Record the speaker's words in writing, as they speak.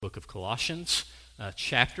book of Colossians,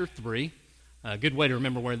 chapter 3. A good way to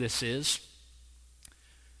remember where this is: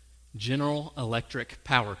 General Electric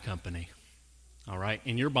Power Company. All right,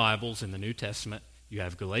 in your Bibles in the New Testament, you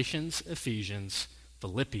have Galatians, Ephesians,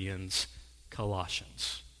 Philippians,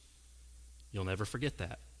 Colossians. You'll never forget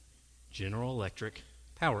that. General Electric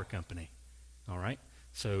Power Company. All right,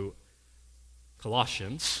 so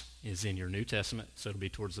Colossians is in your New Testament, so it'll be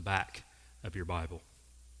towards the back of your Bible.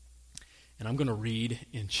 And I'm going to read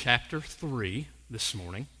in chapter 3 this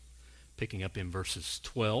morning, picking up in verses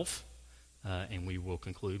 12, and we will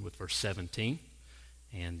conclude with verse 17.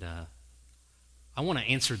 And I want to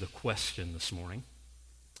answer the question this morning: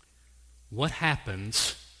 what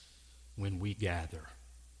happens when we gather?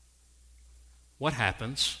 What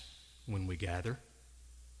happens when we gather?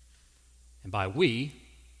 And by we,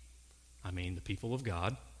 I mean the people of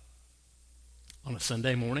God, on a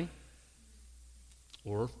Sunday morning,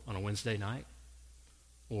 or on a Wednesday night,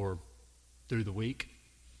 or through the week.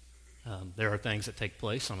 There are things that take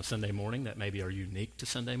place on a Sunday morning that maybe are unique to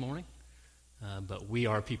Sunday morning, but we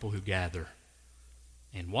are people who gather.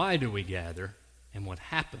 And why do we gather, and what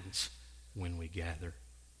happens when we gather,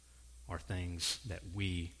 are things that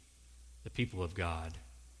we, the people of God,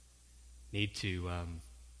 need to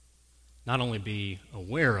not only be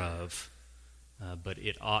aware of, but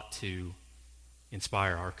it ought to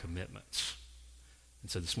inspire our commitments. And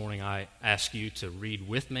so this morning I ask you to read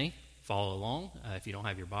with me, follow along. If you don't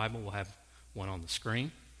have your Bible, we'll have one on the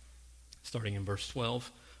screen. Starting in verse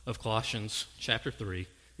 12 of Colossians chapter 3.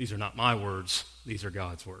 These are not my words, these are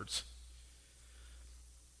God's words.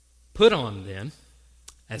 Put on then,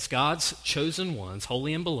 as God's chosen ones,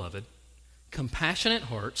 holy and beloved, compassionate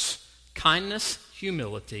hearts, kindness,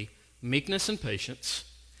 humility, meekness, and patience,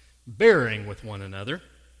 bearing with one another.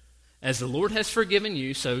 As the Lord has forgiven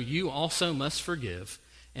you, so you also must forgive.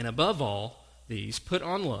 And above all these, put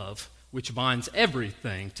on love, which binds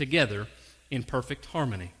everything together in perfect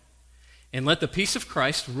harmony. And let the peace of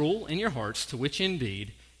Christ rule in your hearts, to which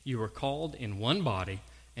indeed you are called in one body,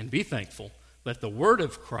 and be thankful. Let the word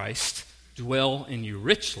of Christ dwell in you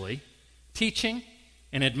richly, teaching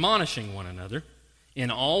and admonishing one another in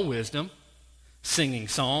all wisdom, singing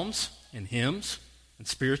psalms and hymns and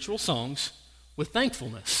spiritual songs with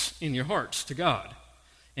thankfulness in your hearts to God.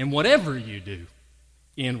 And whatever you do,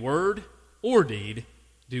 in word or deed,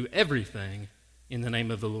 do everything in the name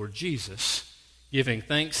of the Lord Jesus, giving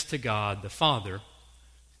thanks to God the Father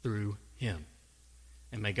through him.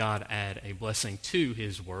 And may God add a blessing to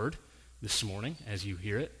his word this morning as you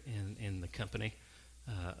hear it in the company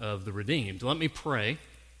of the redeemed. Let me pray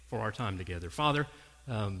for our time together. Father,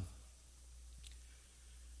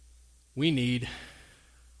 we need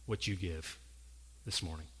what you give this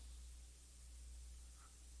morning.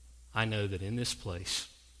 I know that in this place,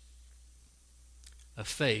 a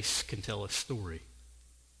face can tell a story,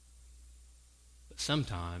 but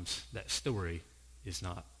sometimes that story is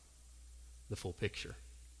not the full picture.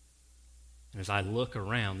 And as I look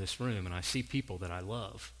around this room and I see people that I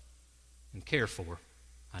love and care for,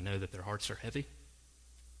 I know that their hearts are heavy.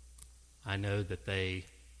 I know that they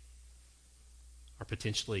are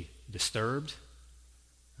potentially disturbed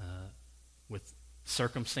with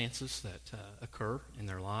circumstances that occur in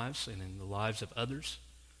their lives and in the lives of others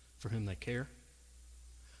for whom they care.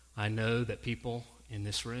 I know that people in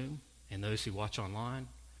this room and those who watch online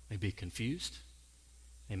may be confused.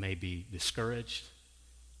 They may be discouraged.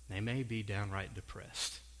 They may be downright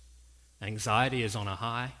depressed. Anxiety is on a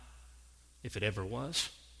high, if it ever was.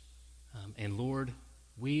 And Lord,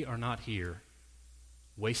 we are not here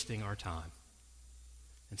wasting our time.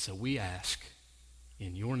 And so we ask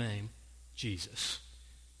in your name, Jesus,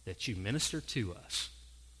 that you minister to us,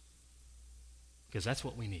 because that's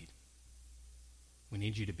what we need. We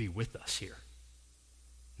need you to be with us here.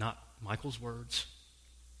 Not Michael's words,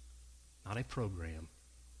 not a program,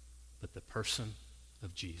 but the person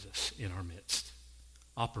of Jesus in our midst,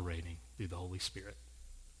 operating through the Holy Spirit.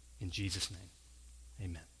 In Jesus' name,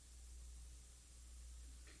 amen.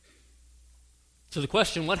 So the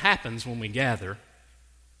question, what happens when we gather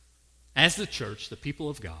as the church, the people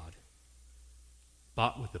of God,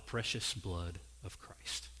 bought with the precious blood of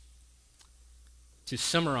Christ? To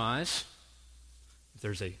summarize, if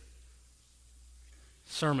there's a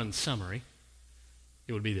sermon summary,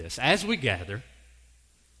 it would be this: as we gather,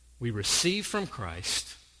 we receive from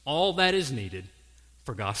Christ all that is needed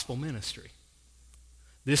for gospel ministry.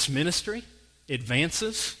 This ministry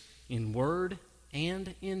advances in word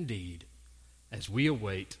and in deed as we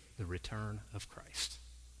await the return of Christ.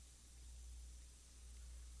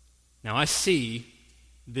 Now I see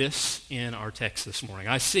this in our text this morning.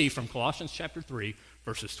 I see from Colossians chapter 3,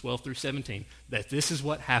 verses 12 through 17, that this is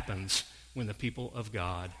what happens when the people of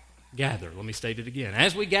God gather. Let me state it again.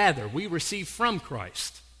 As we gather, we receive from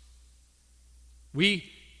Christ. We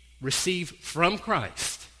receive from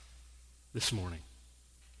Christ this morning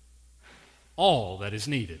all that is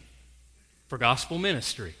needed for gospel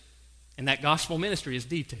ministry. And that gospel ministry is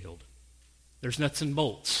detailed. There's nuts and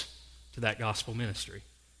bolts to that gospel ministry.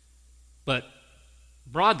 But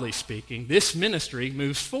broadly speaking, this ministry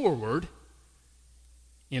moves forward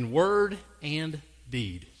in word and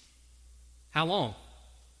deed. How long?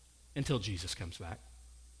 Until Jesus comes back.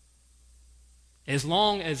 As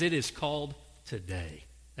long as it is called today,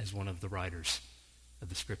 as one of the writers of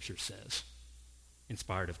the Scripture says,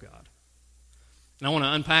 inspired of God. And I want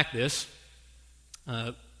to unpack this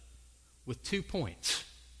with 2 points.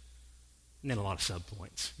 And then a lot of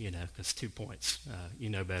sub-points, because 2 points, you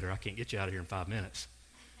know better. I can't get you out of here in 5 minutes.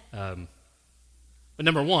 But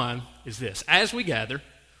number one is this. As we gather,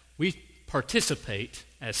 we participate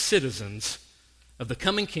as citizens of the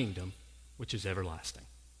coming kingdom, which is everlasting.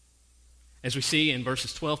 As we see in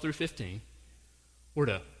verses 12 through 15, we're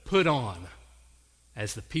to put on,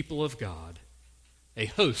 as the people of God, a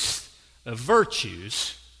host of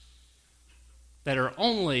virtues that are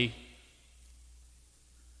only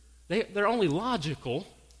they're only logical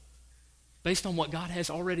based on what God has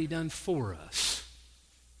already done for us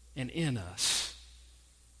and in us.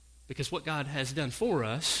 Because what God has done for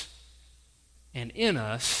us and in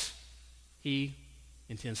us, He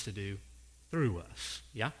intends to do through us.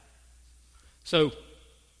 Yeah? So,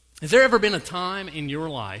 has there ever been a time in your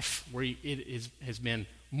life where has been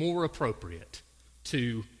more appropriate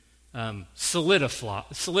to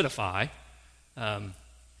solidify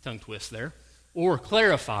tongue twist there, or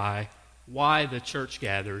clarify why the church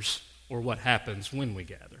gathers or what happens when we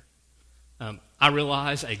gather? I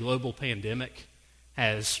realize a global pandemic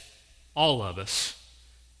has all of us,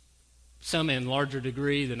 some in larger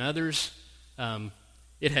degree than others.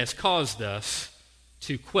 It has caused us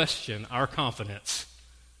to question our confidence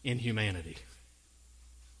in humanity.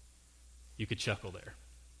 You could chuckle there.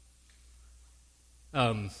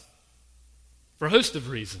 For a host of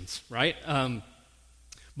reasons, right?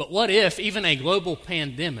 But what if even a global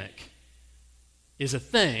pandemic is a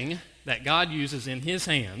thing that God uses in His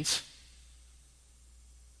hands?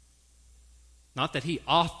 Not that He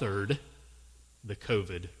authored the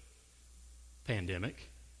COVID pandemic,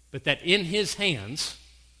 but that in His hands,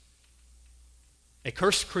 a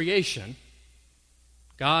cursed creation,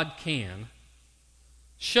 God can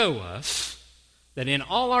show us that in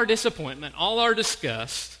all our disappointment, all our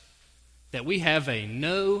disgust, that we have a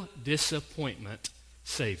no disappointment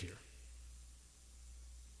Savior.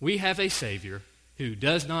 We have a Savior who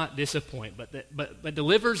does not disappoint, but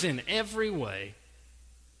delivers in every way.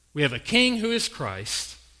 We have a King who is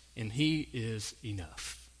Christ, and He is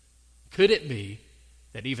enough. Could it be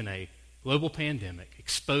that even a global pandemic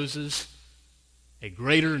exposes a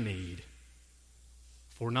greater need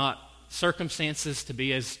for not circumstances to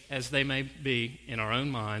be as they may be in our own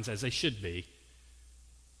minds, as they should be,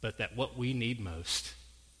 but that what we need most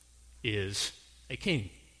is a King,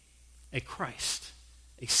 a Christ,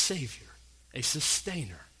 a Savior, a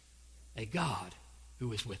Sustainer, a God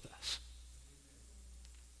who is with us.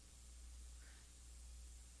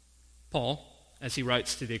 Paul, as he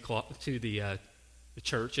writes to the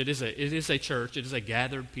church, it is a church, it is a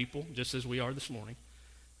gathered people, just as we are this morning.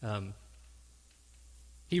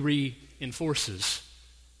 He reinforces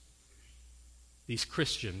these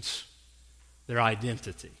Christians, their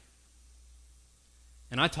identity.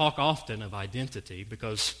 And I talk often of identity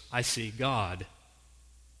because I see God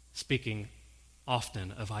speaking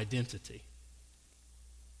often of identity.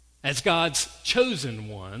 As God's chosen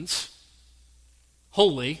ones,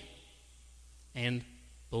 holy and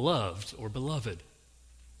beloved or beloved.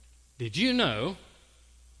 Did you know,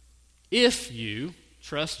 if you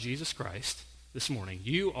trust Jesus Christ this morning,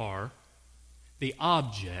 you are the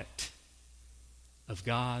object of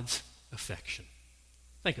God's affection?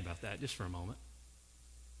 Think about that just for a moment.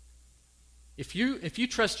 If you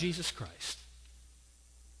trust Jesus Christ,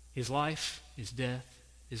 His life, His death,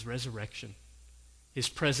 His resurrection, His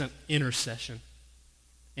present intercession,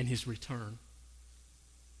 and His return,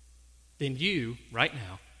 then you, right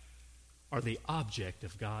now, are the object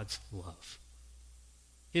of God's love.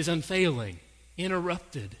 His unfailing,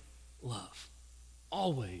 interrupted love.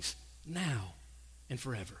 Always, now, and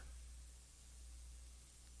forever.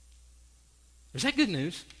 Is that good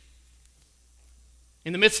news?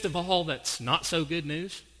 In the midst of all that's not so good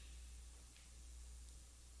news?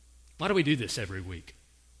 Why do we do this every week?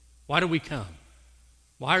 Why do we come?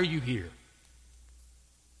 Why are you here?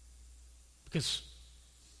 Because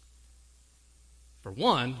For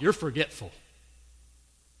one, you're forgetful.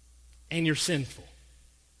 And you're sinful.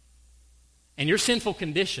 And your sinful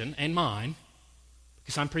condition, and mine,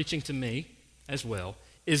 because I'm preaching to me as well,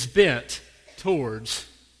 is bent towards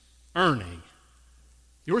earning.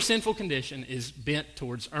 Your sinful condition is bent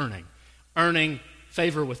towards earning. Earning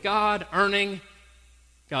favor with God, earning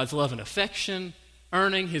God's love and affection,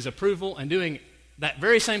 earning His approval, and doing that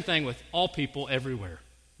very same thing with all people everywhere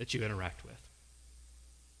that you interact with.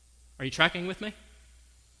 Are you tracking with me?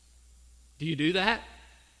 Do you do that?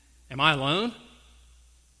 Am I alone?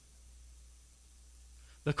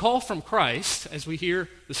 The call from Christ, as we hear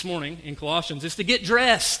this morning in Colossians, is to get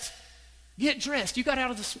dressed. Get dressed. You got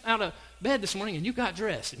out of bed this morning and you got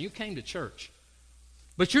dressed and you came to church.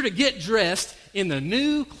 But you're to get dressed in the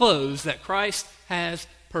new clothes that Christ has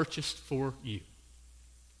purchased for you.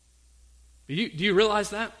 Do you realize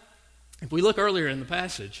that? If we look earlier in the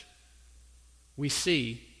passage, we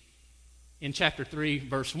see in chapter 3,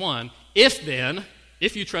 verse 1,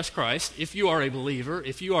 if you trust Christ, if you are a believer,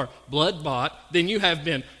 if you are blood-bought, then you have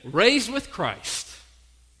been raised with Christ.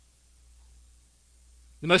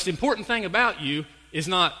 The most important thing about you is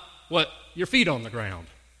not what your feet on the ground.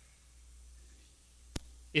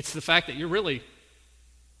 It's the fact that you're really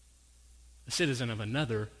a citizen of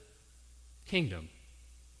another kingdom,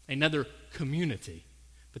 another community.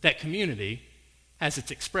 But that community has its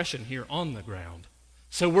expression here on the ground.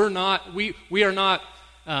 So we are not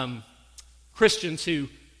Christians who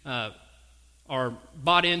are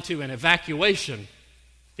bought into an evacuation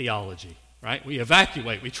theology, right? We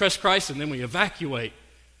evacuate. We trust Christ and then we evacuate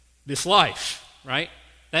this life, right?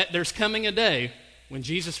 That there's coming a day when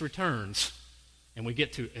Jesus returns and we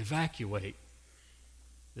get to evacuate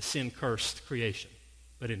the sin-cursed creation.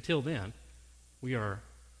 But until then, we are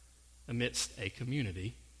amidst a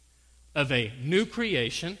community of a new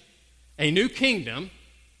creation, a new kingdom,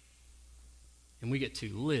 and we get to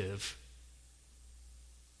live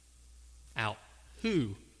out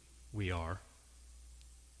who we are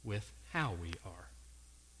with how we are.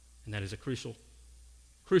 And that is a crucial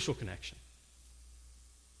connection.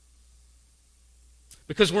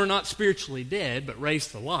 Because we're not spiritually dead, but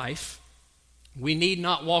raised to life, we need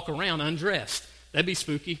not walk around undressed. That'd be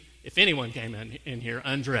spooky if anyone came in here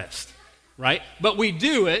undressed, right? But we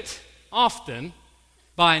do it often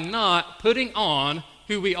by not putting on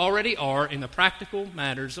who we already are in the practical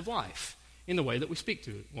matters of life, in the way that we speak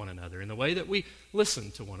to one another, in the way that we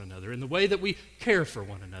listen to one another, in the way that we care for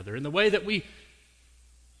one another, in the way that we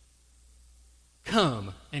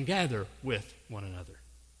come and gather with one another.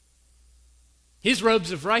 His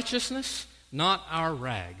robes of righteousness, not our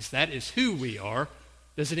rags. That is who we are.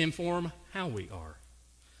 Does it inform how we are?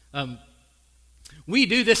 We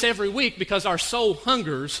do this every week because our soul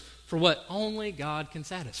hungers for what only God can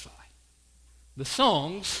satisfy. The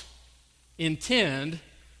songs intend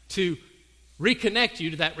to reconnect you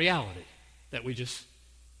to that reality that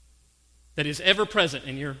is ever present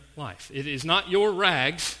in your life. It is not your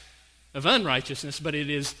rags of unrighteousness, but it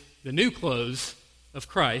is the new clothes of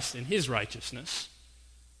Christ and His righteousness.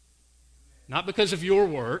 Not because of your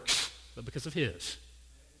works, but because of His.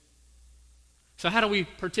 So how do we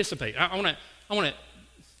participate? I want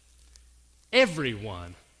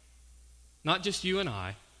everyone, not just you and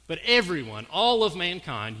I, but everyone, all of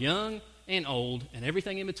mankind, young and old, and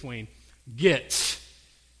everything in between, gets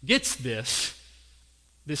this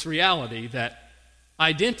reality that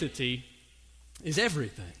identity is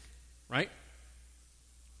everything, right?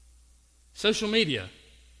 Social media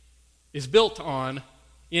is built on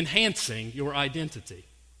enhancing your identity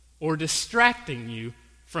or distracting you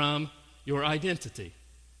from your identity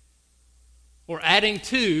or adding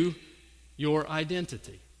to your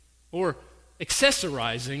identity or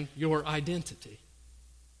accessorizing your identity.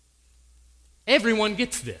 Everyone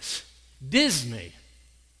gets this. Disney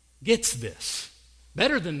gets this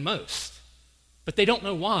better than most, but they don't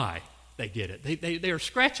know why they get it. They are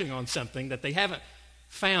scratching on something that they haven't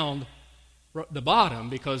found the bottom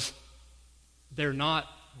because they're not,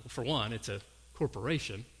 for one, it's a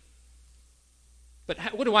corporation. But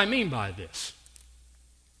what do I mean by this?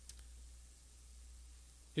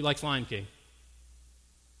 Who likes Lion King?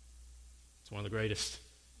 It's one of the greatest,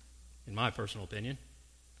 in my personal opinion.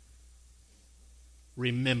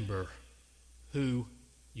 Remember who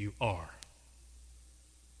you are.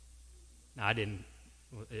 Now, I didn't,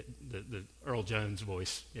 the Earl Jones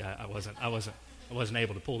voice, yeah, I wasn't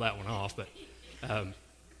able to pull that one off, but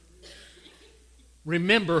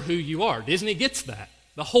remember who you are. Disney gets that.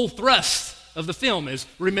 The whole thrust of the film is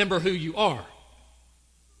remember who you are.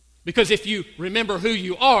 Because if you remember who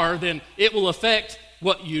you are, then it will affect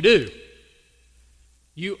what you do.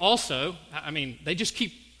 You also, they just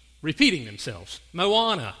keep repeating themselves.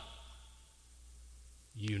 Moana.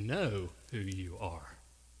 You know who you are.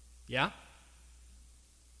 Yeah?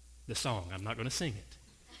 The song. I'm not going to sing it.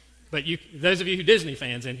 But those of you who Disney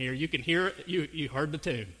fans in here, you can hear it. You heard the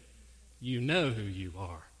tune. You know who you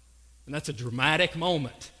are. And that's a dramatic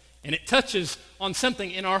moment. And it touches on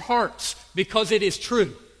something in our hearts because it is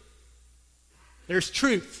true. There's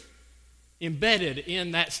truth embedded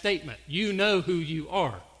in that statement. You know who you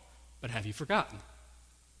are, but have you forgotten?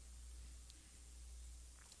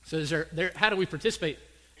 So how do we participate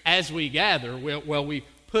as we gather? Well, we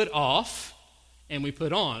put off and we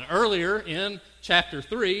put on. Earlier in chapter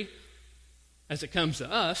 3, as it comes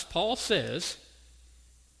to us, Paul says,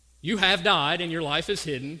 you have died and your life is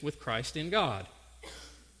hidden with Christ in God.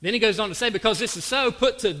 Then he goes on to say, because this is so,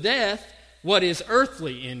 put to death what is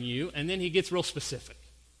earthly in you, and then he gets real specific.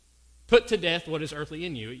 Put to death what is earthly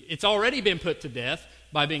in you. It's already been put to death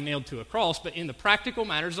by being nailed to a cross, but in the practical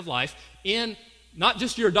matters of life, in not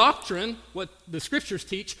just your doctrine, what the Scriptures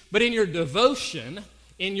teach, but in your devotion,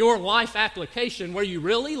 in your life application, where you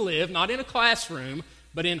really live, not in a classroom,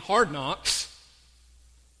 but in hard knocks,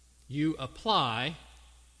 you apply,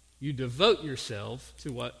 you devote yourself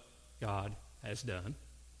to what God has done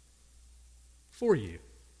for you.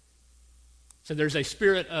 So there's a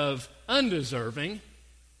spirit of undeserving,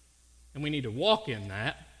 and we need to walk in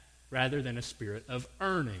that rather than a spirit of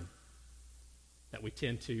earning that we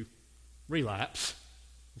tend to relapse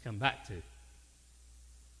and come back to.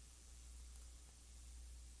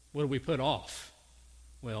 What do we put off?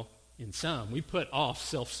 Well, in some, we put off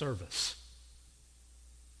self-service.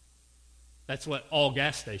 That's what all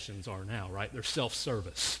gas stations are now, right? They're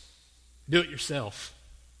self-service. Do it yourself,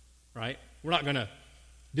 right? We're not going to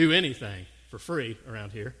do anything for free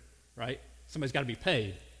around here, right? Somebody's got to be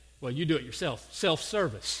paid. Well, you do it yourself.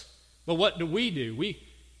 Self-service. But what do? We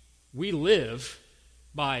live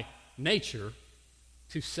by nature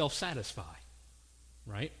to self-satisfy,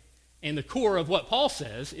 right? And the core of what Paul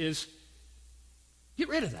says is get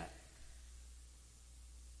rid of that.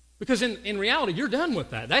 Because in reality, you're done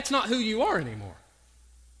with that. That's not who you are anymore.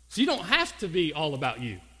 So you don't have to be all about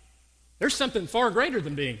you. There's something far greater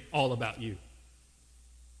than being all about you.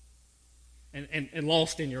 And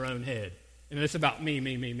lost in your own head. And it's about me.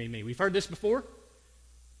 We've heard this before.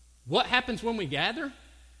 What happens when we gather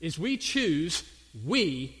is we choose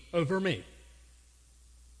we over me.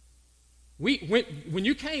 When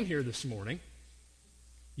you came here this morning,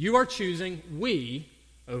 you are choosing we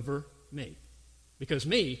over me. Because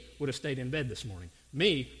me would have stayed in bed this morning.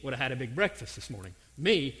 Me would have had a big breakfast this morning.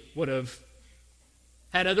 Me would have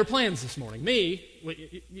had other plans this morning. Me,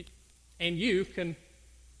 and you can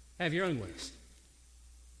have your own list.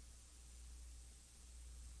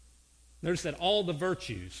 Notice that all the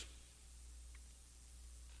virtues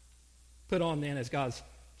put on then as God's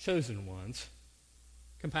chosen ones: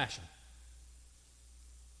 compassion,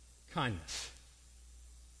 kindness,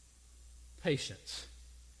 patience.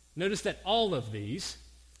 Notice that all of these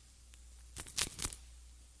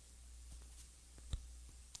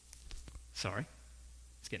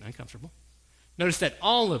it's getting uncomfortable. Notice that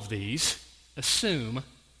all of these assume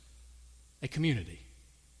a community.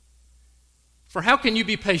 For how can you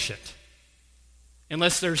be patient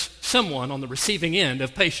unless there's someone on the receiving end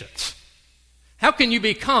of patience? How can you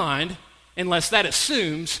be kind unless that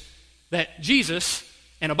assumes that Jesus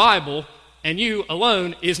and a Bible and you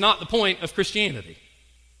alone is not the point of Christianity?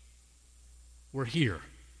 We're here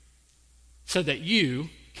so that you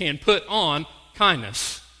can put on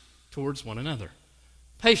kindness towards one another,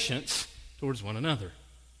 patience towards one another.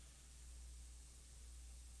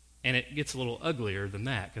 And it gets a little uglier than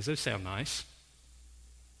that because those sound nice.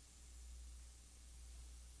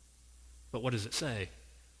 But what does it say?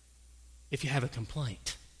 If you have a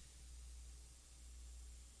complaint,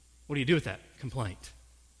 what do you do with that complaint?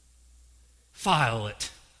 File it,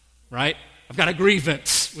 right? I've got a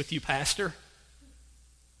grievance with you, Pastor.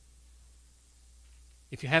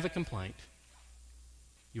 If you have a complaint,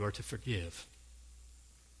 you are to forgive.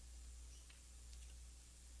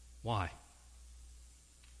 Why?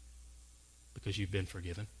 Because you've been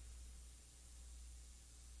forgiven.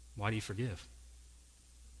 Why do you forgive?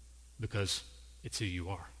 Because it's who you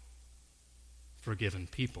are. Forgiven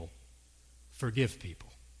people forgive people.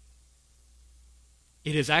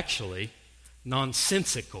 It is actually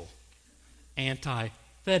nonsensical,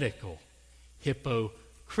 antithetical,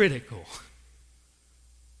 hypocritical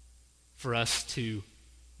for us to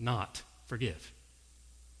not forgive.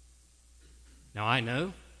 Now I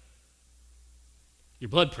know your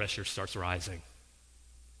blood pressure starts rising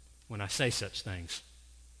when I say such things.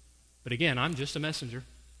 But again, I'm just a messenger.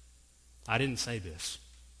 I didn't say this.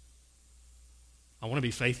 I want to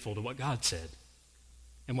be faithful to what God said.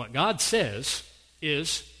 And what God says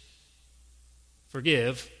is,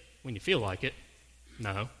 forgive when you feel like it.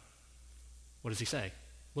 No. What does he say?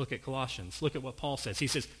 Look at Colossians. Look at what Paul says. He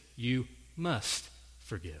says, you must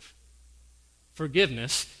forgive.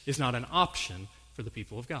 Forgiveness is not an option for the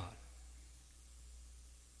people of God.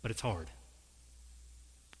 But it's hard.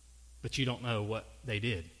 But you don't know what they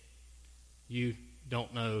did. You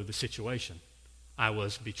don't know the situation. I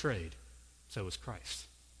was betrayed. So was Christ.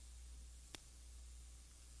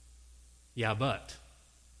 Yeah, but.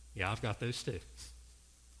 Yeah, I've got those too.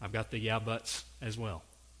 I've got the yeah, buts as well.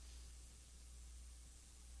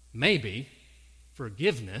 Maybe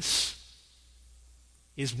forgiveness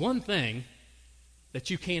is one thing that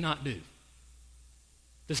you cannot do.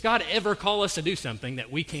 Does God ever call us to do something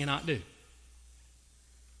that we cannot do?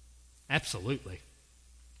 Absolutely.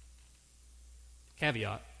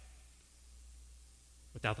 Caveat,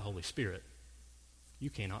 without the Holy Spirit, you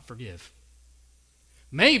cannot forgive.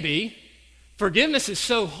 Maybe forgiveness is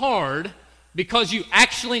so hard because you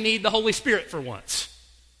actually need the Holy Spirit for once.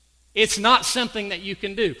 It's not something that you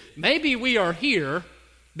can do. Maybe we are here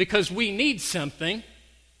because we need something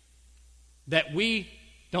that we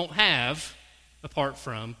don't have apart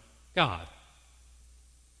from God.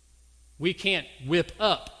 We can't whip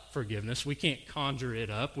up forgiveness. We can't conjure it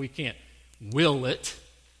up. We can't will it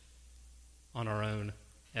on our own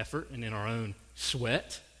effort and in our own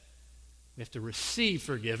sweat. We have to receive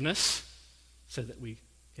forgiveness so that we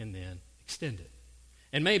can then extend it.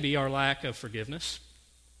 And maybe our lack of forgiveness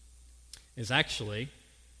is actually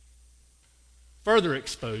further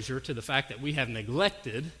exposure to the fact that we have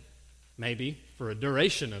neglected, maybe for a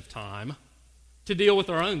duration of time, to deal with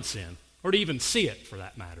our own sin, or to even see it for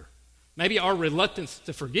that matter. Maybe our reluctance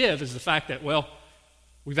to forgive is the fact that, well,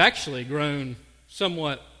 we've actually grown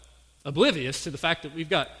somewhat oblivious to the fact that we've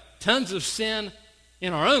got tons of sin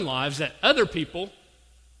in our own lives that other people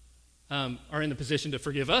are in the position to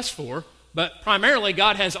forgive us for, but primarily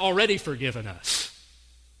God has already forgiven us.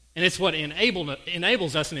 And it's what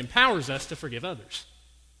enables us and empowers us to forgive others.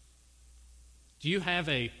 Do you have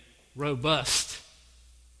a robust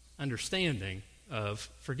understanding of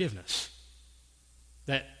forgiveness?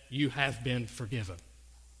 That you have been forgiven?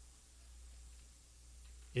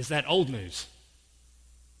 Is that old news?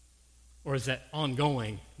 Or is that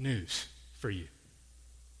ongoing news for you?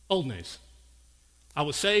 Old news. I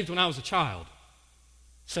was saved when I was a child.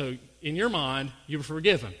 So in your mind, you were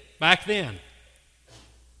forgiven back then.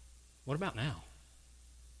 What about now?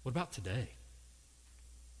 What about today?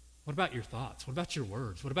 What about your thoughts? What about your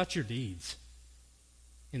words? What about your deeds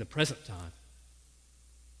in the present time?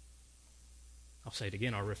 I'll say it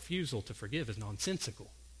again, our refusal to forgive is nonsensical.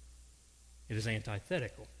 It is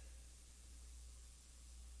antithetical.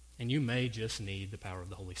 And you may just need the power of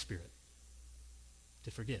the Holy Spirit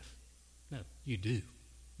to forgive. No, you do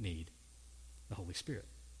need the Holy Spirit.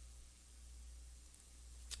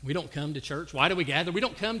 We don't come to church. Why do we gather? We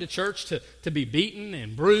don't come to church to be beaten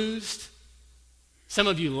and bruised. Some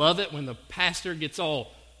of you love it when the pastor gets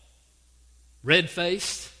all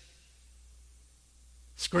red-faced,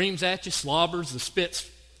 screams at you, slobbers the spits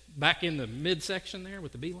back in the midsection there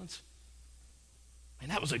with the Belins. Man,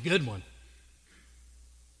 that was a good one.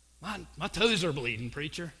 My toes are bleeding,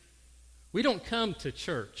 preacher. We don't come to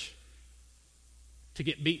church to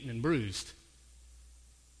get beaten and bruised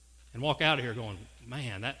and walk out of here going,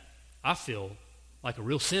 man, I feel like a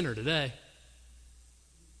real sinner today.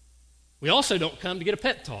 We also don't come to get a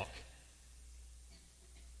pep talk,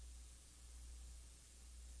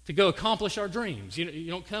 to go accomplish our dreams. You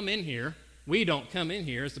don't come in here, we don't come in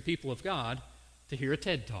here as the people of God to hear a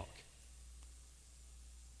TED Talk.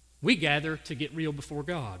 We gather to get real before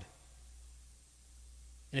God.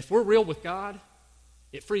 And if we're real with God,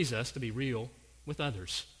 it frees us to be real with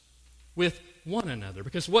others, with one another.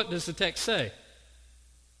 Because what does the text say?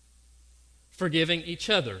 Forgiving each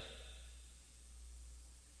other.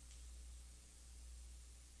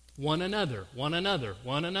 One another, one another,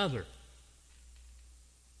 one another.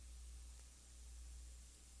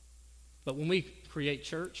 But when we create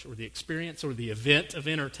church or the experience or the event of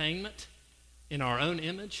entertainment in our own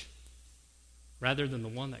image, rather than the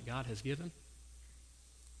one that God has given,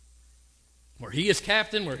 where He is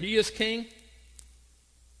captain, where He is king,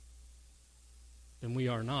 then we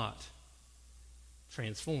are not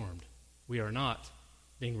transformed. We are not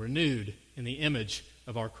being renewed in the image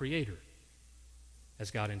of our Creator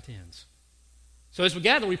as God intends. So as we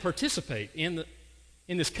gather, we participate in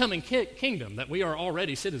this coming kingdom that we are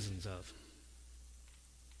already citizens of.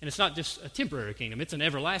 And it's not just a temporary kingdom, it's an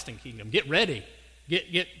everlasting kingdom. Get ready.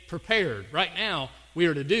 Get prepared. Right now, we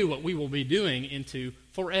are to do what we will be doing into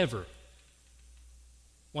forever.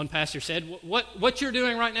 One pastor said, what you're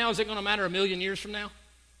doing right now, is it going to matter a million years from now?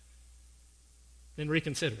 Then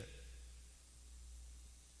reconsider it.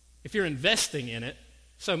 If you're investing in it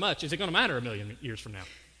so much, is it going to matter a million years from now?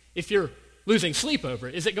 If you're losing sleep over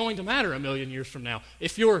it, is it going to matter a million years from now?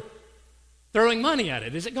 If you're throwing money at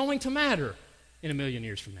it, is it going to matter in a million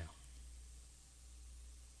years from now?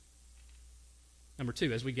 Number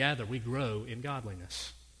two, as we gather, we grow in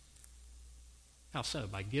godliness. How so?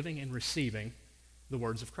 By giving and receiving the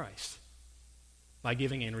words of Christ. By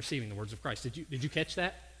giving and receiving the words of Christ. Did you catch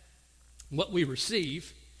that? What we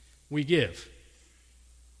receive, we give.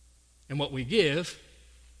 And what we give,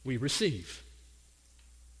 we receive.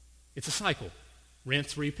 It's a cycle.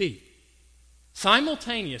 Rinse, repeat.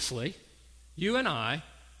 Simultaneously, you and I,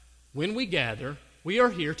 when we gather, we are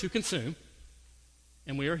here to consume,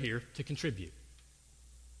 and we are here to contribute.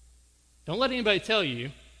 Don't let anybody tell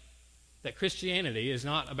you that Christianity is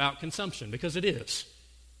not about consumption, because it is.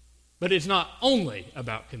 But it's not only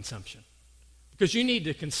about consumption, because you need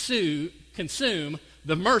to consume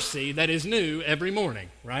the mercy that is new every morning,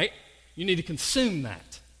 right? You need to consume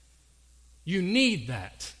that. You need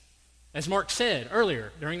that. As Mark said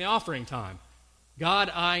earlier during the offering time,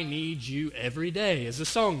 God, I need you every day is a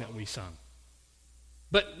song that we sung.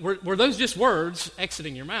 But were those just words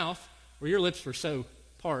exiting your mouth, or your lips were so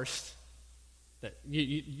parsed that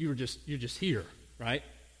you're just here, right?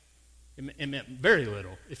 It meant very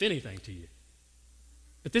little, if anything, to you.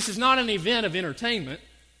 But this is not an event of entertainment.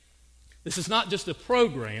 This is not just a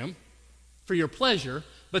program for your pleasure,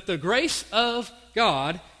 but the grace of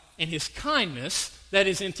God and His kindness that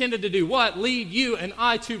is intended to do what? Lead you and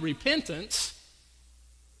I to repentance,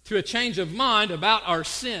 to a change of mind about our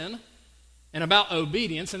sin and about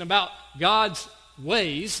obedience and about God's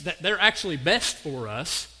ways, that they're actually best for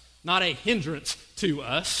us, not a hindrance to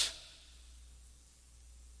us,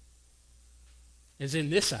 is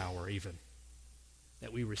in this hour even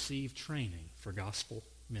that we receive training for gospel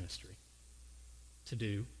ministry to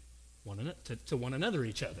do to one another,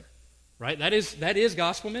 each other, right? That is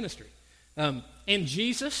gospel ministry. And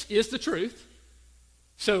Jesus is the truth.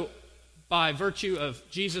 So by virtue of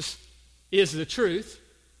Jesus is the truth,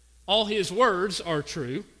 all His words are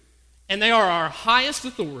true, and they are our highest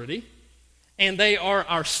authority, and they are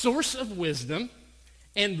our source of wisdom,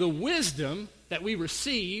 and the wisdom that we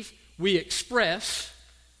receive, we express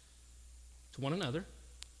to one another.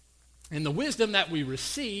 And the wisdom that we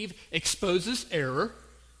receive exposes error,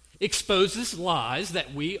 exposes lies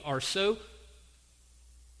that we are so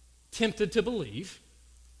tempted to believe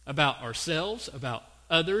about ourselves, about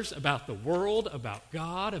others, about the world, about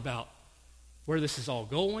God, about where this is all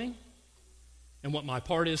going, and what my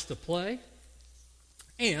part is to play.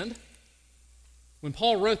 And when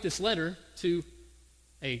Paul wrote this letter to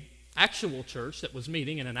an actual church that was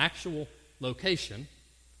meeting in an actual location,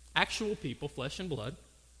 actual people, flesh and blood,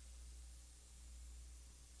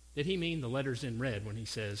 did he mean the letters in red when he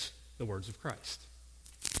says the words of Christ?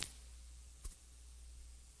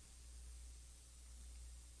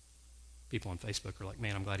 People on Facebook are like,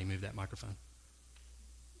 man, I'm glad he moved that microphone.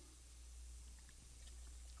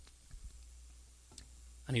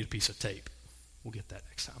 I need a piece of tape. We'll get that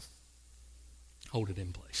next time. Hold it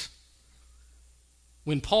in place.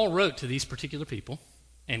 When Paul wrote to these particular people,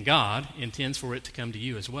 and God intends for it to come to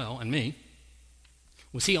you as well, and me,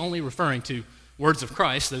 was he only referring to words of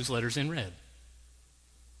Christ, those letters in red?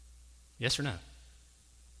 Yes or no?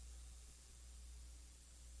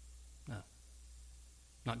 No.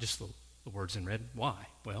 Not just the words in red. Why?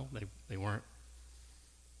 Well, they weren't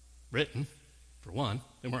written, for one.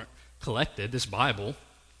 They weren't collected. This Bible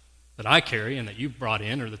that I carry and that you brought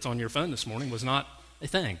in or that's on your phone this morning was not a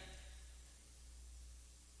thing.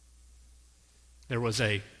 There was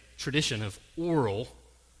a tradition of oral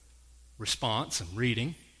response and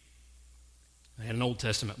reading. I had an Old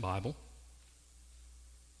Testament Bible.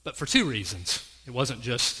 But for two reasons. It wasn't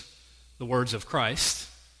just the words of Christ,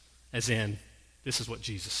 as in, this is what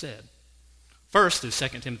Jesus said. First is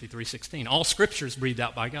 2 Timothy 3:16. All Scripture is breathed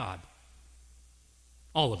out by God.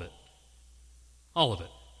 All of it. All of it.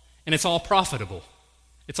 And it's all profitable.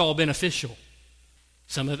 It's all beneficial.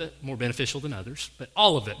 Some of it more beneficial than others, but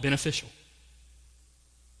all of it beneficial.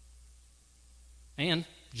 And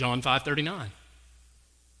John 5:39.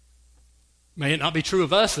 May it not be true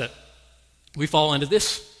of us that we fall into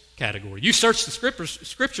this category. You search the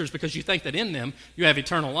scriptures because you think that in them you have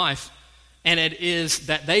eternal life, and it is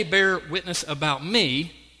that they bear witness about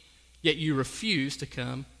me, yet you refuse to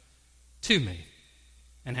come to me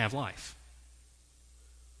and have life.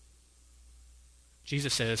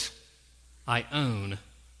 Jesus says, I own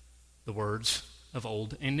the words of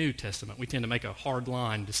Old and New Testament. We tend to make a hard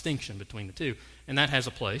line distinction between the two, and that has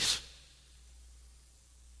a place.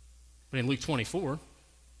 But in Luke 24,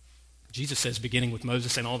 Jesus says, beginning with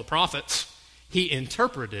Moses and all the prophets, he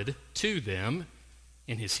interpreted to them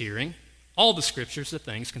in his hearing all the scriptures, the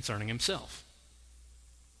things concerning himself.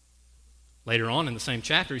 Later on in the same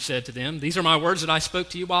chapter, he said to them, these are my words that I spoke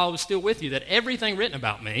to you while I was still with you, that everything written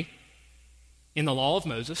about me in the law of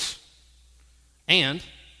Moses and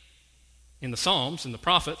in the Psalms and the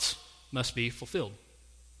prophets must be fulfilled.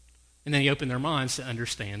 And then he opened their minds to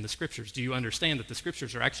understand the scriptures. Do you understand that the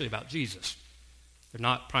scriptures are actually about Jesus? They're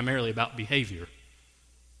not primarily about behavior,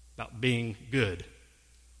 about being good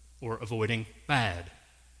or avoiding bad.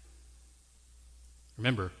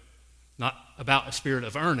 Remember, not about a spirit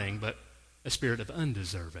of earning, but a spirit of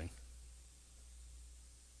undeserving.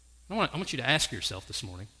 I want you to ask yourself this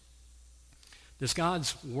morning, does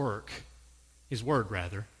God's work, his word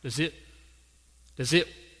rather, does it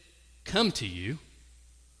come to you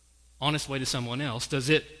on its way to someone else? Does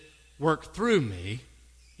it work through me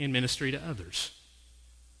in ministry to others?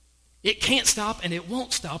 It can't stop and it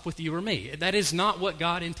won't stop with you or me. That is not what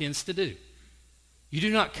God intends to do. You do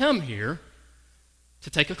not come here to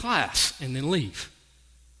take a class and then leave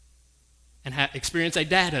and experience a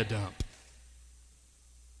data dump.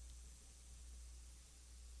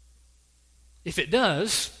 If it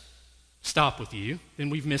does stop with you, then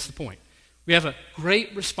we've missed the point. We have a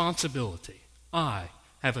great responsibility. I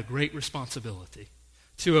have a great responsibility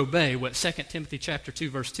to obey what 2 Timothy chapter 2,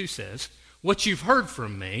 verse 2 says. What you've heard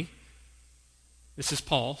from me, this is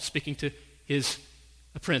Paul speaking to his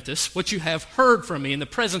apprentice, what you have heard from me in the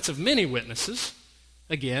presence of many witnesses,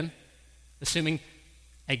 again, assuming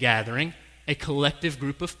a gathering, a collective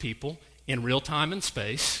group of people in real time and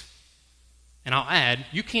space. And I'll add,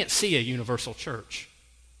 you can't see a universal church,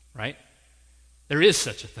 right? There is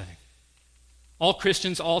such a thing. All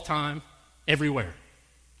Christians, all time, everywhere.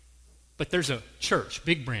 But there's a church,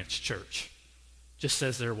 Big Branch Church, just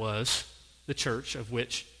as there was the church of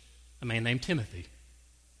which a man named Timothy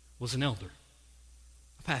was an elder,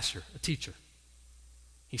 a pastor, a teacher.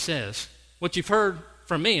 He says, what you've heard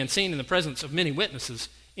from me and seen in the presence of many witnesses,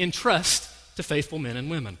 entrust to faithful men and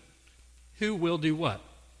women who will do what?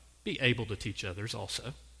 Be able to teach others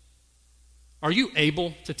also. Are you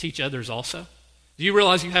able to teach others also? Do you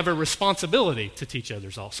realize you have a responsibility to teach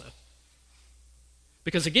others also?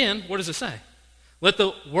 Because again, what does it say? Let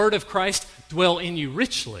the word of Christ dwell in you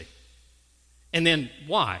richly. And then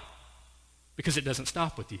why? Because it doesn't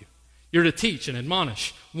stop with you. You're to teach and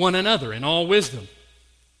admonish one another in all wisdom.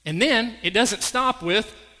 And then it doesn't stop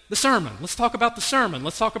with the sermon. Let's talk about the sermon.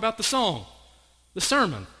 Let's talk about the song. The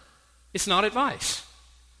sermon. It's not advice.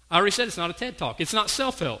 I already said it's not a TED Talk. It's not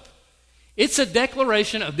self-help. It's a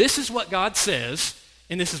declaration of this is what God says,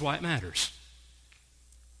 and this is why it matters.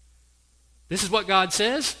 This is what God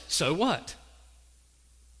says, so what?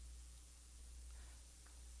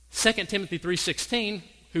 2 Timothy 3:16,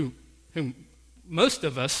 whom most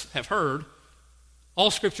of us have heard,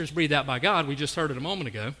 all Scripture is breathed out by God, we just heard it a moment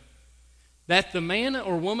ago, that the man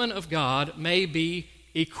or woman of God may be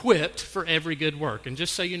equipped for every good work. And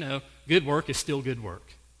just so you know, good work is still good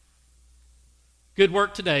work. Good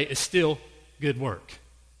work today is still good work.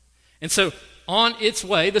 And so on its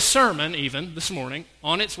way, the sermon even this morning,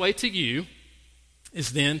 on its way to you,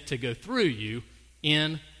 is then to go through you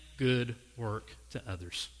in good work to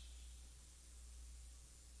others.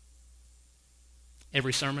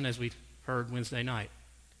 Every sermon, as we heard Wednesday night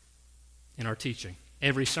in our teaching,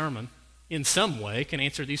 every sermon in some way can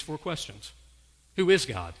answer these 4 questions. Who is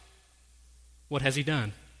God? What has he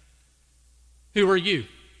done? Who are you?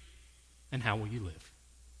 And how will you live?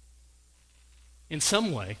 In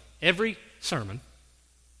some way, every sermon,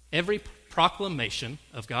 every proclamation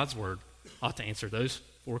of God's word ought to answer those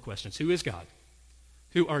 4 questions. Who is God?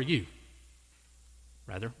 Who are you?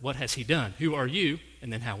 Rather, what has he done? Who are you?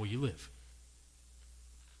 And then how will you live?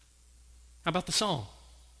 How about the song?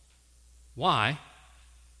 Why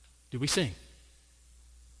do we sing?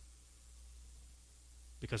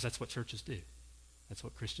 Because that's what churches do. That's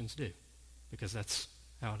what Christians do. Because that's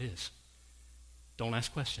how it is. Don't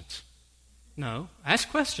ask questions. No, ask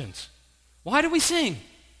questions. Why do we sing?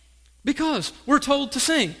 Because we're told to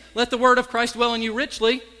sing. Let the word of Christ dwell in you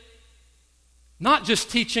richly. Not just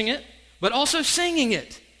teaching it, but also singing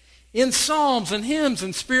it in psalms and hymns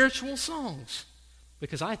and spiritual songs.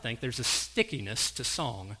 Because I think there's a stickiness to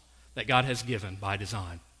song that God has given by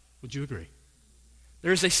design. Would you agree?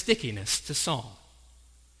 There's a stickiness to song.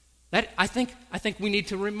 That I think we need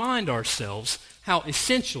to remind ourselves how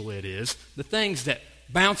essential it is, the things that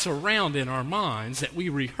bounce around in our minds, that we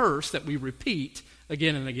rehearse, that we repeat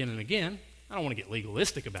again and again and again. I don't want to get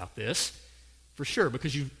legalistic about this, for sure,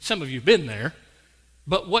 because some of you have been there.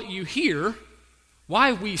 But what you hear,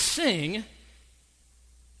 why we sing,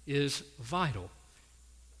 is vital.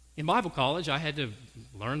 In Bible college, I had to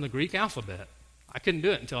learn the Greek alphabet. I couldn't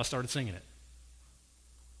do it until I started singing it,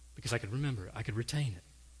 because I could remember it. I could retain it.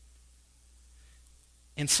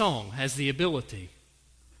 And song has the ability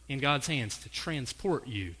in God's hands to transport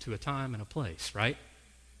you to a time and a place, right?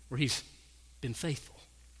 Where he's been faithful,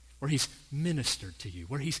 where he's ministered to you,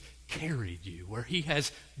 where he's carried you, where he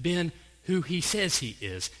has been who he says he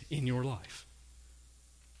is in your life.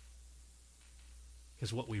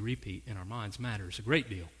 Because what we repeat in our minds matters a great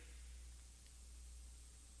deal.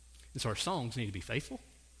 And so our songs need to be faithful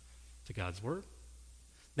to God's word.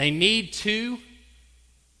 They need to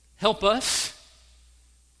help us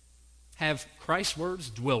have Christ's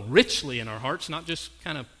words dwell richly in our hearts, not just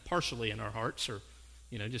kind of partially in our hearts, or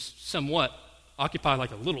just somewhat occupy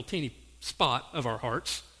like a little teeny spot of our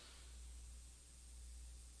hearts.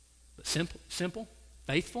 But simple,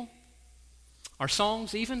 faithful. Our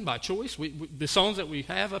songs, even by choice, the songs that we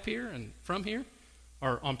have up here and from here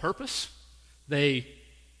are on purpose. They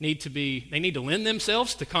need to lend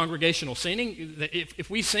themselves to congregational singing.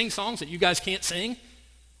 If we sing songs that you guys can't sing,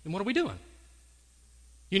 then what are we doing?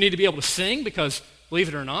 You need to be able to sing because, believe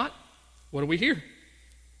it or not, what do we hear?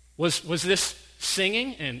 Was this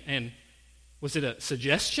singing and was it a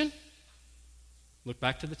suggestion? Look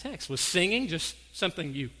back to the text. Was singing just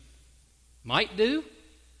something you might do?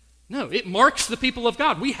 No, it marks the people of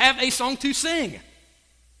God. We have a song to sing.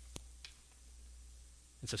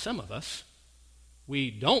 And so some of us, we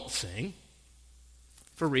don't sing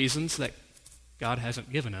for reasons that God hasn't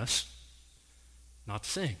given us not to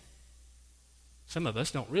sing. Some of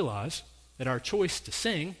us don't realize that our choice to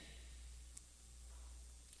sing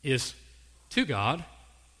is to God,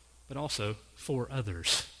 but also for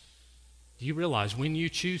others. Do you realize when you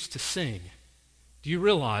choose to sing, do you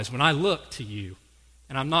realize when I look to you,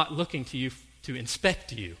 and I'm not looking to you to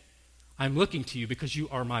inspect you, I'm looking to you because you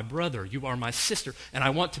are my brother, you are my sister, and I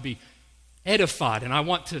want to be edified, and I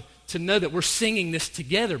want to know that we're singing this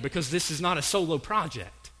together because this is not a solo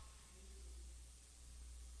project.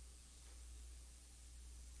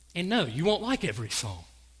 And no, you won't like every song.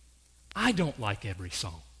 I don't like every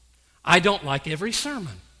song. I don't like every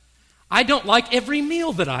sermon. I don't like every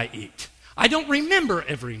meal that I eat. I don't remember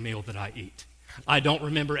every meal that I eat. I don't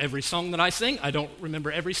remember every song that I sing. I don't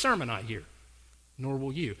remember every sermon I hear. Nor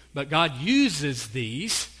will you. But God uses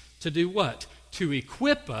these to do what? To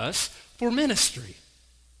equip us for ministry.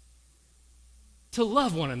 To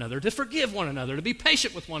love one another, to forgive one another, to be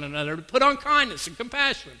patient with one another, to put on kindness and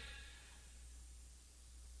compassion.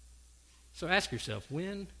 So ask yourself,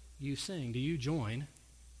 when you sing, do you join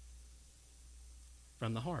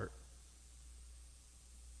from the heart?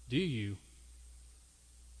 Do you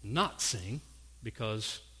not sing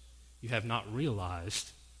because you have not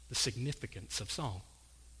realized the significance of song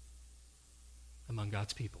among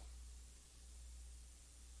God's people?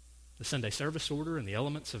 The Sunday service order and the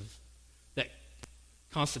elements of that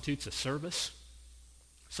constitutes a service.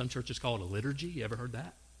 Some churches call it a liturgy. You ever heard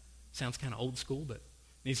that? Sounds kind of old school, but it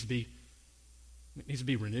needs to be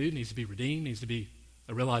renewed, needs to be redeemed, needs to be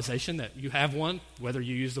a realization that you have one, whether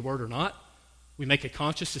you use the word or not. We make a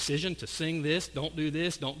conscious decision to sing this, don't do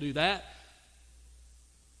that.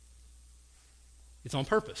 It's on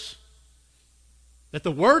purpose. That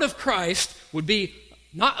the word of Christ would be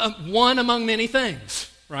not one among many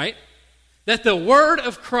things, right? That the word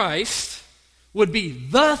of Christ would be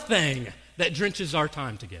the thing that drenches our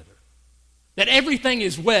time together. That everything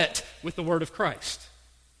is wet with the word of Christ.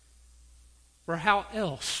 For how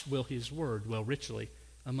else will his word dwell richly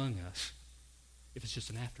among us if it's just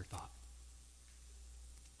an afterthought?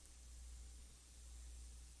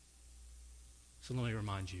 So let me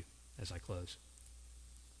remind you as I close.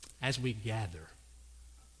 As we gather,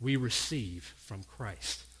 we receive from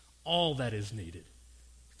Christ all that is needed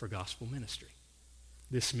for gospel ministry.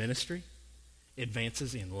 This ministry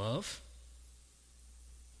advances in love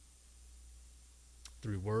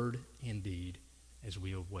through word and deed as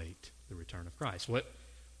we await the return of Christ.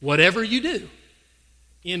 Whatever you do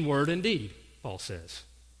in word and deed, Paul says,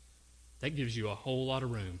 that gives you a whole lot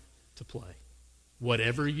of room to play.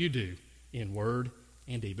 Whatever you do in word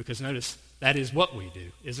and deed. Because notice, that is what we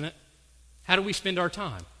do, isn't it? How do we spend our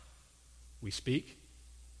time? We speak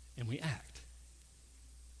and we act.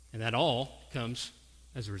 And that all comes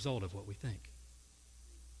as a result of what we think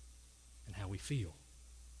and how we feel.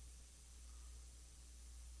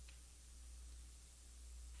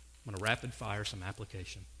 I'm going to rapid fire some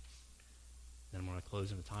application. Then I'm going to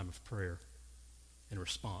close in a time of prayer and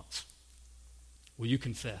response. Will you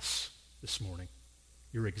confess this morning,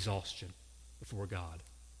 your exhaustion before God,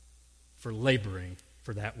 for laboring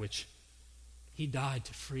for that which he died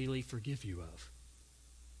to freely forgive you of.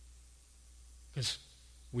 Because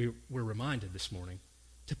we're reminded this morning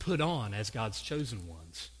to put on as God's chosen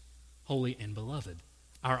ones, holy and beloved,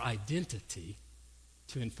 our identity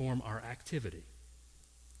to inform our activity.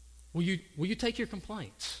 Will you take your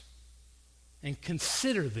complaints and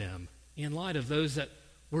consider them in light of those that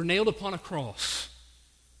were nailed upon a cross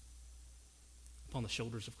upon the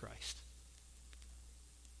shoulders of Christ?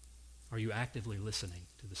 Are you actively listening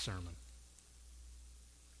to the sermon?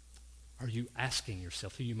 Are you asking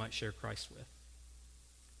yourself who you might share Christ with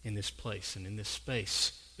in this place and in this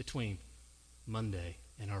space between Monday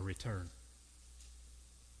and our return?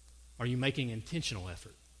 Are you making intentional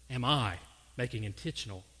effort? Am I making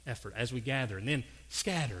intentional effort as we gather and then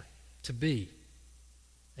scatter to be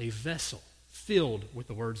a vessel filled with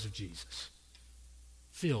the words of Jesus,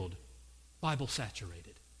 filled, Bible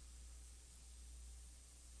saturated?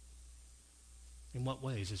 In what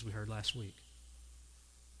ways, as we heard last week?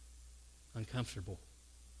 Uncomfortable,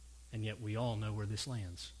 and yet we all know where this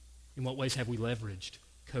lands. In what ways have we leveraged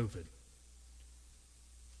COVID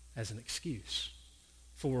as an excuse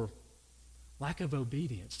for lack of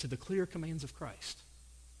obedience to the clear commands of Christ?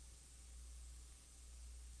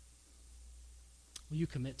 Will you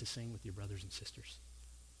commit to sing with your brothers and sisters?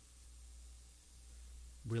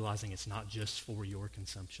 Realizing it's not just for your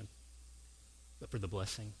consumption, but for the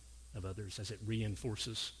blessing of others as it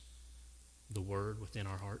reinforces the word within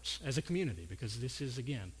our hearts as a community, because this is,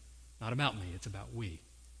 again, not about me, it's about we.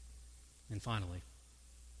 And finally,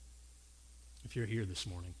 if you're here this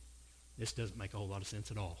morning, this doesn't make a whole lot of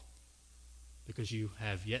sense at all, because you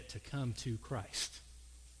have yet to come to Christ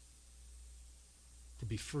to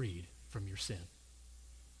be freed from your sin,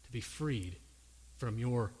 to be freed from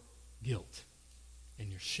your guilt and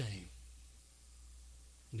your shame,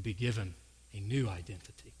 and to be given a new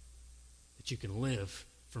identity that you can live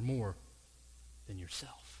for more than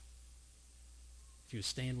yourself. If you would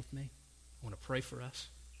stand with me, I want to pray for us.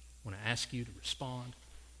 I want to ask you to respond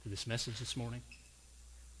to this message this morning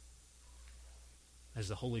as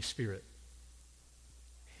the Holy Spirit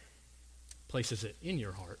places it in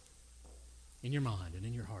your heart, in your mind, and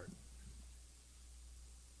in your heart.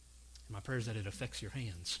 And my prayer is that it affects your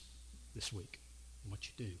hands this week, and what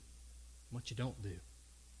you do, and what you don't do,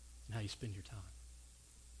 and how you spend your time.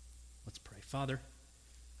 Let's pray. Father,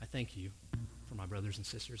 I thank you for my brothers and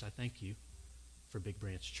sisters. I thank you for Big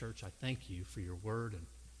Branch Church. I thank you for your word and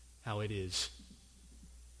how it is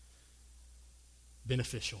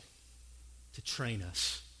beneficial to train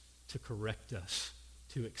us, to correct us,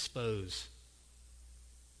 to expose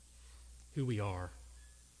who we are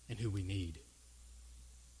and who we need.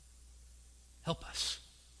 Help us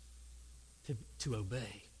to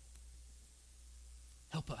obey.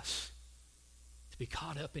 Help us to be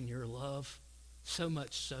caught up in your love, so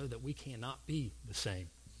much so that we cannot be the same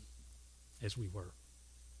as we were.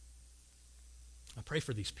 I pray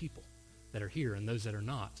for these people that are here and those that are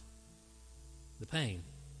not. The pain,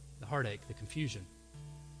 the heartache, the confusion,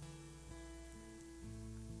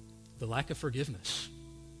 the lack of forgiveness.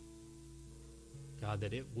 God,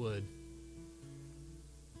 that it would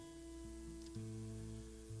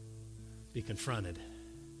be confronted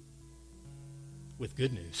with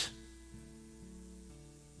good news.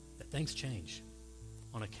 That things change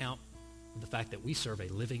on account of the fact that we serve a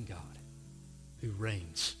living God who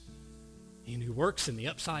reigns and who works in the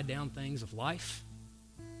upside down things of life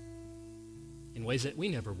in ways that we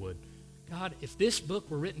never would. God, if this book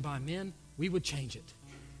were written by men, we would change it.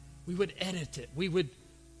 We would edit it.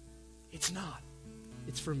 It's not.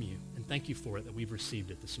 It's from you. And thank you for it that we've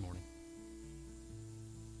received it this morning.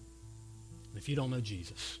 And if you don't know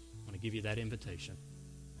Jesus, I want to give you that invitation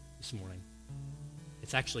this morning.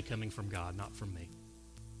 It's actually coming from God, not from me.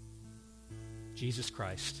 Jesus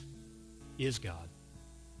Christ is God.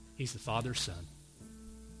 He's the Father's Son.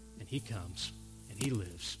 And he comes, and he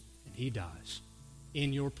lives, and he dies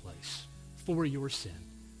in your place for your sin,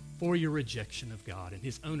 for your rejection of God and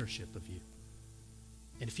his ownership of you.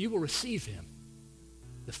 And if you will receive him,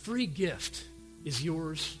 the free gift is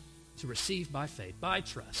yours to receive by faith, by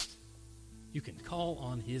trust. You can call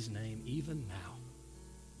on his name even now.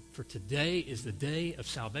 For today is the day of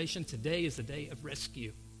salvation. Today is the day of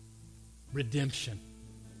rescue, redemption.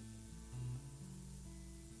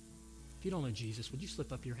 If you don't know Jesus, would you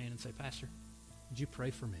slip up your hand and say, Pastor, would you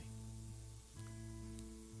pray for me?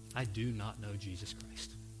 I do not know Jesus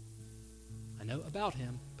Christ. I know about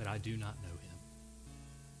him, but I do not know him.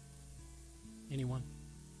 Anyone?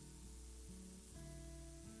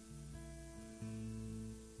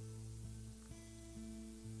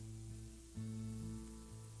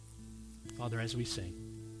 Father, as we sing,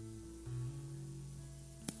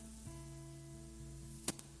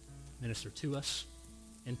 minister to us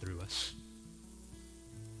and through us,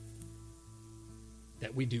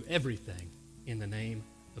 that we do everything in the name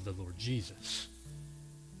of the Lord Jesus,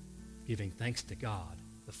 giving thanks to God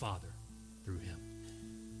the Father through him.